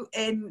you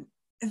in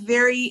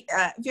very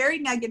very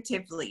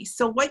negatively.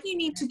 So what you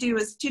need to do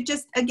is to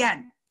just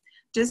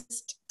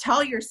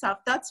tell yourself,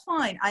 that's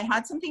fine, I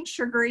had something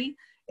sugary,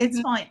 it's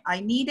fine,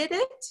 I needed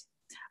it.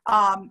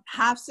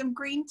 Have some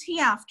green tea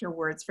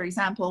afterwards, for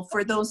example,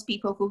 for those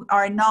people who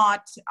are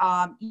not,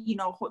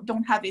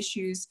 don't have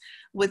issues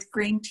with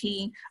green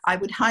tea. I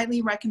would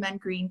highly recommend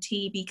green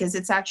tea because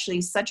it's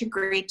actually such a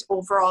great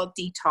overall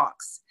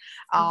detox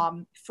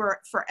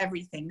for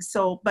everything.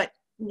 So, but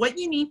what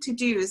you need to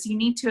do is you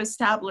need to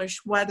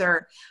establish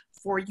whether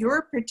for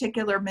your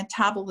particular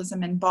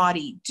metabolism and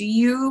body,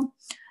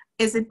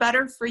 is it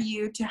better for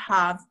you to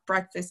have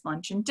breakfast,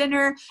 lunch, and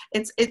dinner?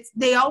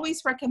 They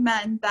always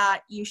recommend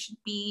that you should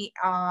be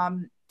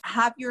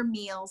have your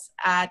meals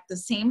at the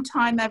same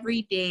time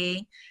every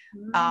day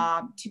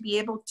to be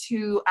able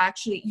to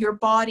actually, your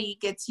body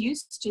gets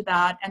used to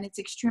that, and it's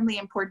extremely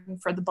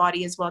important for the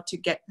body as well to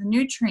get the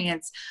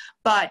nutrients.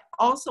 But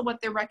also what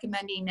they're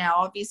recommending now,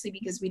 obviously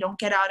because we don't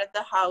get out of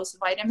the house,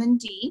 vitamin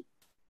D,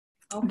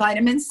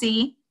 vitamin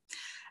C,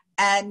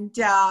 and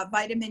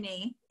vitamin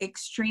A,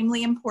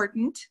 extremely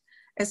important,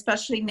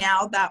 especially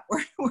now that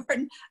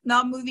we're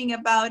not moving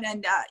about,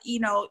 and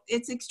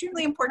it's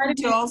extremely important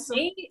to also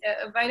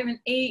vitamin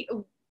A.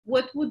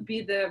 What would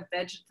be the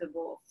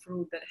vegetable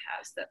fruit that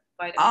has that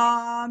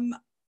vitamin?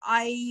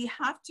 I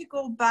have to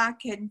go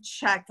back and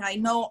check. I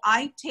know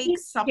I take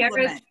supplements.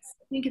 Carrots.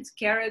 I think it's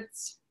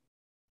carrots.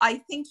 I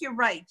think you're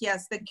right.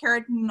 Yes, the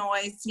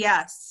carotenoids.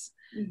 Yes.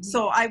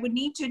 So I would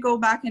need to go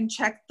back and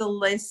check the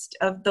list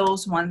of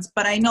those ones.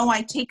 But I know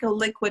I take a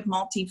liquid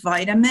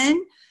multivitamin.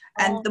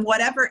 And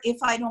whatever, if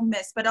I don't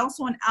miss, but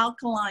also an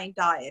alkaline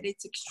diet.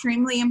 It's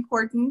extremely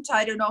important.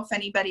 I don't know if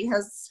anybody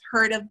has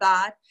heard of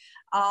that.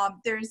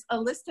 There's a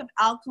list of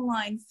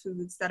alkaline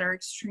foods that are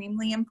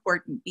extremely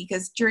important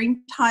because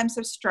during times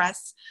of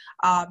stress,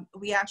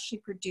 we actually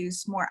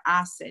produce more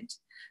acid.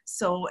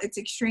 So it's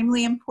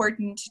extremely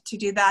important to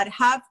do that.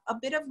 Have a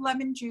bit of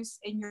lemon juice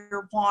in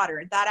your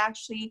water. That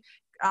actually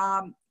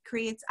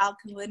creates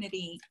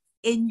alkalinity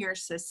in your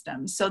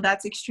system. So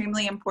that's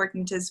extremely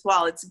important as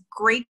well. It's a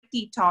great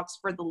detox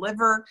for the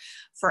liver,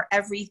 for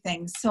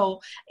everything. So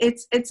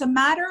it's a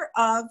matter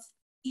of,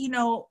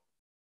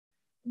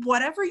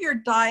 whatever your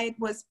diet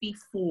was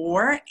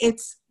before,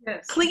 it's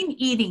clean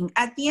eating.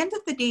 At the end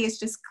of the day, it's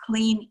just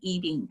clean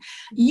eating.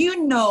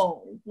 You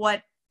know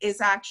what is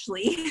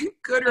actually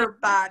good or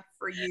bad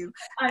for you.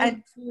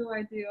 I do.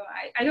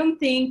 I don't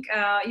think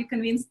you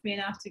convinced me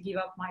enough to give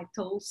up my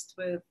toast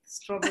with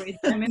strawberry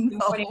jam. No.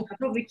 I'll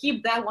probably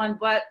keep that one,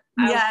 but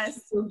I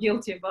feel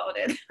guilty about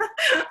it.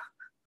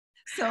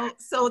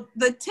 So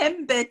the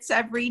Timbits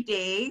every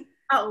day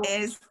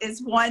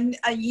is one,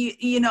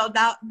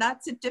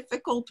 that's a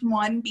difficult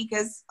one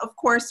because, of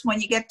course, when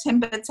you get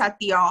Timbits at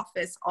the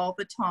office all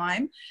the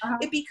time,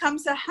 it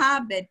becomes a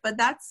habit, but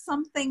that's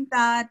something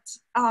that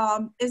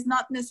is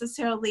not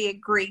necessarily a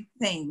great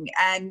thing.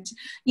 And,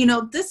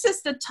 this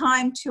is the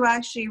time to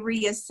actually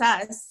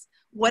reassess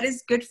what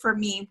is good for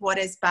me, what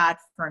is bad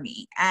for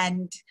me.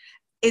 And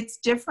it's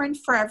different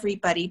for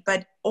everybody,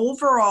 but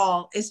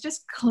overall, it's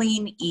just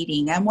clean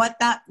eating. And what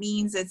that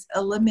means is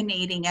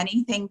eliminating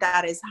anything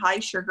that is high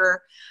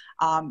sugar.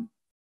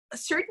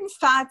 Certain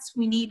fats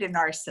we need in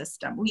our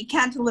system. We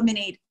can't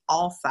eliminate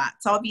all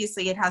fats.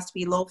 Obviously, it has to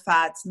be low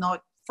fats,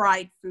 not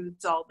fried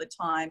foods all the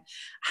time.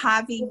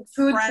 Having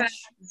fresh,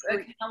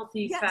 fats,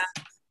 healthy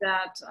fats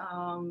that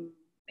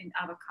in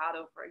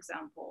avocado, for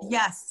example.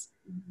 Yes.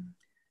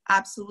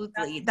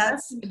 Absolutely.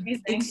 That's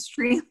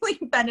extremely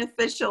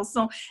beneficial.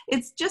 So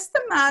it's just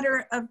a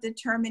matter of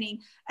determining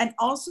and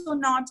also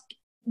not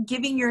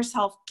giving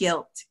yourself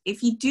guilt.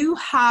 If you do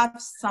have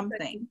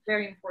something.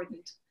 Very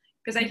important.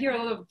 Because I hear a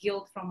lot of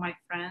guilt from my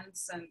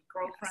friends and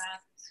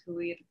girlfriends who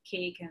eat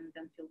cake and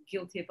then feel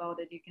guilty about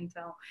it. You can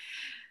tell.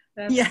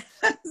 Yes.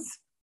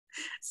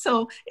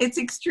 So it's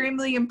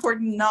extremely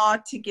important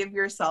not to give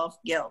yourself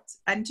guilt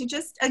and to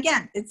just,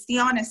 again, it's the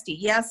honesty.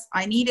 Yes,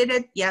 I needed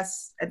it.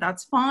 Yes,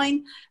 that's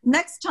fine.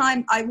 Next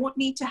time I won't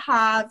need to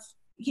have,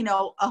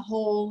 a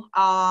whole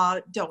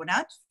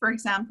donut, for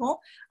example.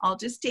 I'll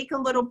just take a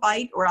little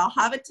bite or I'll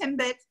have a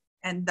Timbit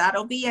and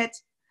that'll be it.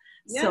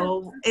 Yeah.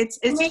 So it's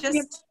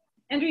just.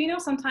 Andrew,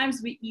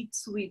 sometimes we eat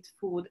sweet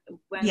food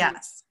when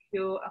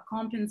to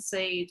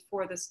compensate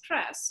for the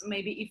stress.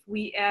 Maybe if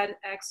we add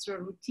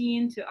extra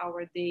routine to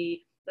our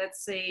day,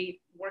 let's say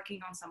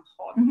working on some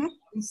hobby,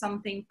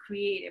 something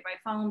creative. I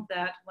found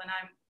that when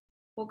I'm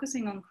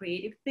focusing on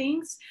creative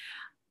things,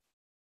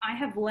 I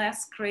have less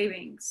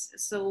cravings.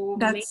 So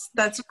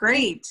that's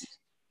great.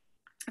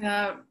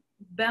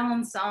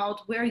 Balance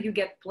out where you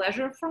get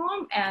pleasure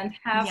from and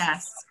have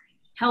Yes,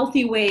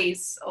 healthy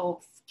ways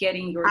of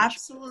getting your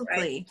absolutely.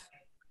 Joy, right?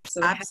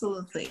 So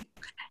absolutely.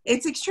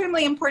 It's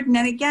extremely important.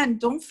 And again,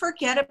 don't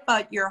forget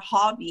about your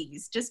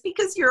hobbies. Just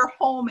because you're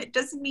home, it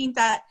doesn't mean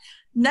that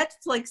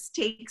Netflix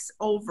takes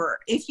over.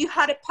 If you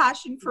had a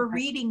passion for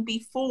reading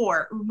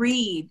before,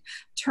 read,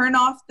 turn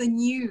off the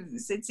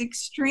news. It's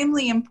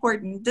extremely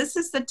important. This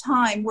is the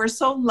time. We're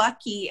so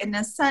lucky in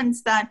a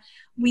sense that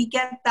we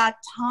get that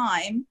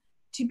time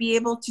to be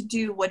able to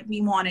do what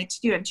we wanted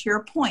to do. And to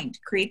your point,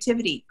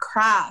 creativity,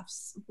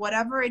 crafts,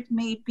 whatever it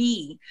may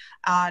be,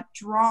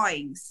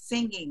 drawing,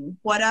 singing,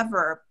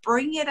 whatever,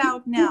 bring it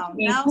out now.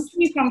 Now,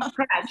 from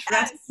scratch,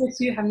 recipes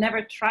you have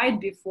never tried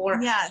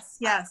before. Yes,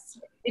 yes.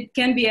 It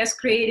can be as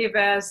creative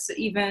as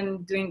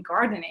even doing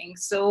gardening.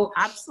 So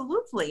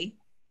absolutely.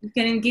 You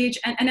can engage.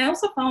 And I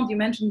also found, you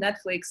mentioned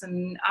Netflix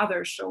and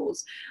other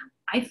shows.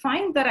 I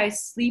find that I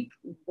sleep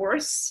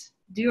worse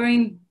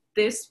during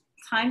this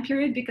time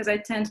period because I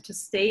tend to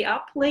stay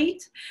up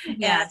late.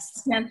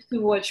 Yes. And tend to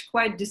watch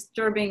quite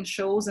disturbing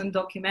shows and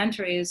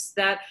documentaries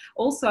that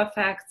also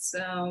affects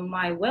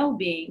my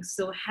well-being.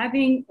 So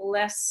having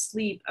less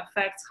sleep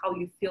affects how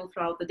you feel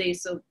throughout the day.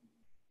 So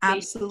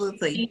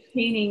absolutely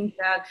maintaining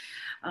that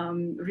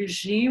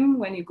regime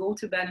when you go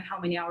to bed and how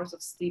many hours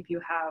of sleep you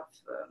have.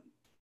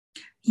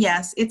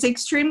 Yes, it's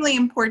extremely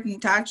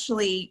important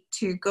actually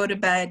to go to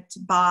bed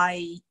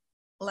by,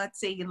 let's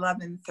say,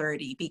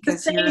 11:30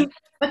 because you're,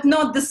 but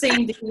not the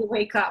same day you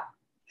wake up.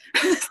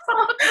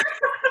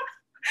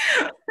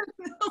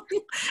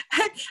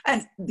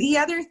 And the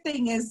other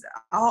thing is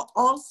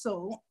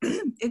also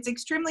it's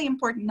extremely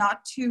important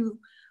not to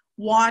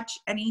watch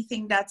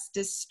anything that's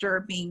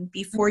disturbing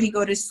before you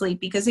go to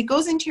sleep because it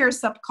goes into your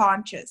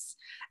subconscious,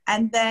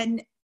 and then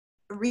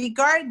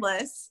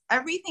regardless,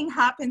 everything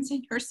happens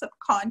in your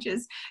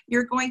subconscious.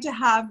 You're going to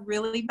have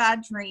really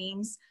bad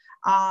dreams.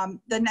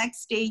 The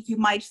next day you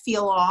might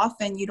feel off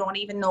and you don't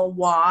even know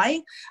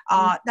why.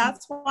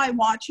 That's why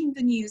watching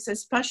the news,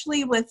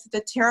 especially with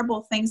the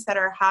terrible things that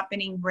are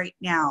happening right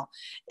now,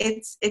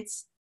 it's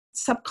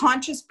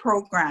subconscious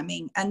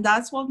programming, and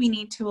that's what we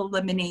need to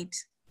eliminate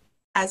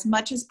as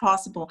much as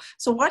possible.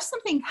 So watch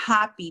something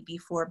happy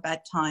before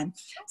bedtime,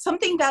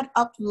 something that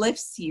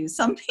uplifts you,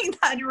 something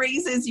that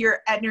raises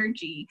your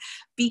energy,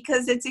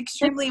 because it's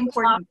extremely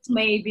important.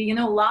 Maybe,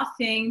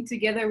 laughing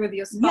together with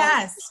your spouse.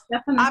 Yes,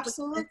 definitely.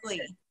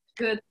 Absolutely.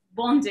 Good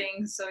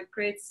bonding, so it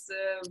creates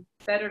a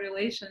better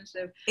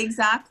relationship.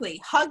 Exactly.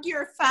 Hug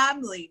your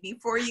family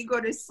before you go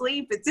to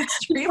sleep. It's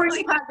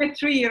extremely hug a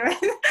tree, right?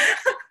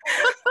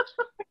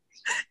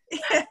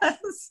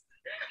 Yes.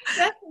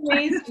 That's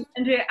amazing,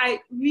 Andrea. I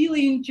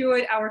really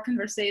enjoyed our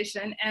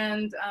conversation,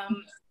 and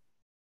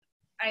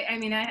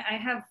I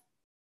have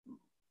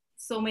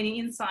so many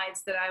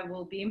insights that I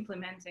will be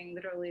implementing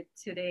literally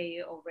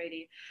today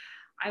already.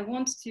 I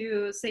want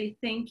to say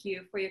thank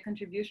you for your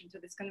contribution to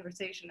this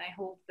conversation. I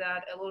hope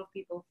that a lot of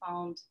people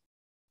found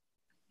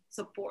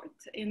support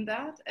in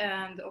that,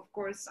 and of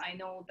course I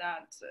know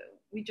that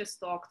we just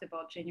talked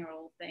about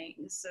general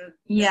things.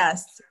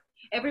 Yes.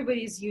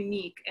 Everybody's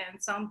unique,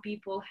 and some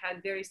people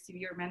had very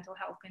severe mental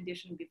health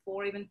condition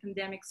before even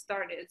pandemic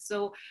started.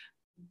 So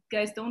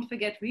guys, don't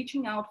forget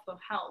reaching out for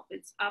help.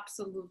 It's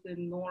absolutely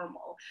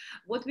normal.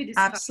 What we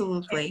discussed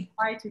absolutely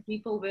apply to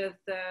people with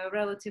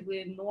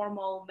relatively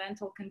normal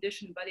mental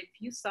condition, but if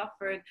you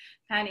suffered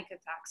panic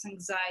attacks,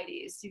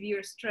 anxiety,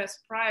 severe stress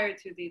prior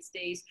to these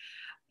days,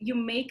 you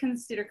may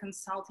consider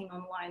consulting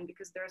online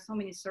because there are so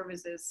many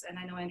services. And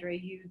I know, Andrea,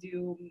 you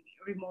do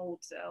remote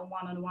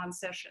one-on-one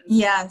sessions.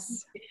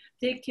 Yes.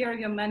 Take care of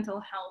your mental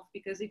health,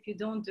 because if you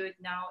don't do it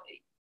now,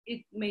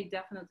 it may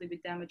definitely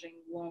be damaging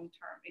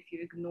long-term if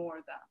you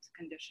ignore that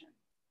condition.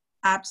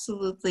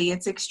 Absolutely.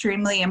 It's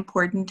extremely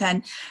important.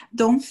 And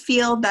don't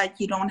feel that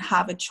you don't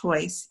have a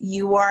choice.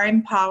 You are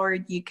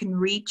empowered. You can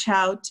reach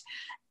out,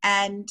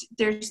 and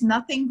there's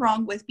nothing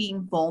wrong with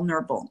being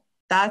vulnerable.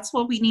 That's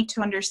what we need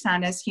to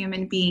understand as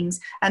human beings.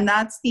 And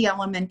that's the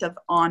element of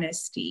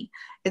honesty.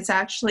 It's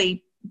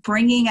actually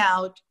bringing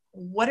out,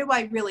 what do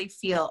I really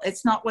feel?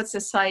 It's not what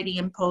society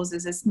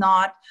imposes. It's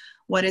not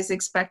what is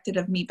expected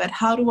of me, but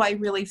how do I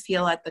really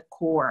feel at the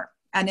core?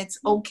 And it's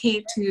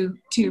okay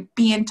to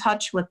be in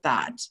touch with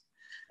that.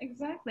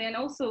 Exactly. And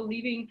also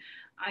leaving,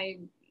 I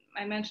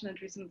mentioned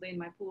it recently in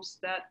my post,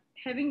 that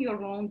having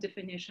your own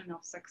definition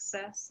of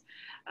success,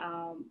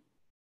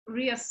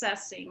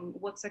 reassessing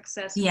what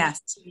success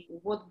yes. means,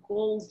 what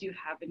goals you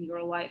have in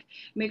your life.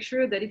 Make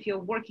sure that if you're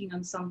working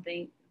on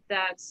something,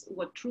 that's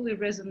what truly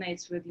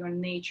resonates with your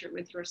nature,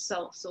 with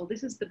yourself. So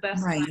this is the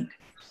best time to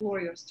explore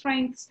your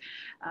strengths,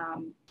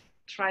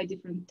 try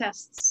different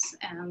tests,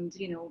 and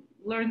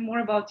learn more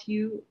about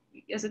you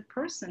as a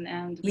person,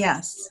 and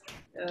yes,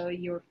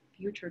 your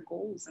future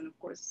goals, and of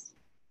course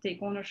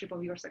take ownership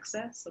of your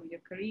success, of your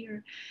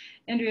career.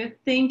 Andrea,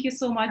 thank you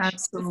so much.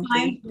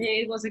 Absolutely.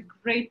 It was a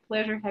great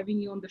pleasure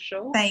having you on the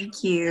show.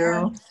 Thank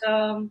you.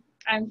 And,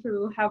 I'm sure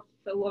we'll have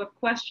a lot of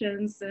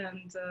questions,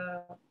 and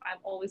I'm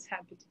always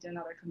happy to do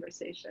another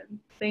conversation.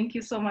 Thank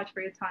you so much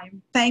for your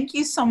time. Thank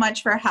you so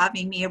much for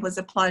having me. It was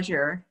a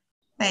pleasure.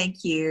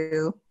 Thank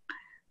you.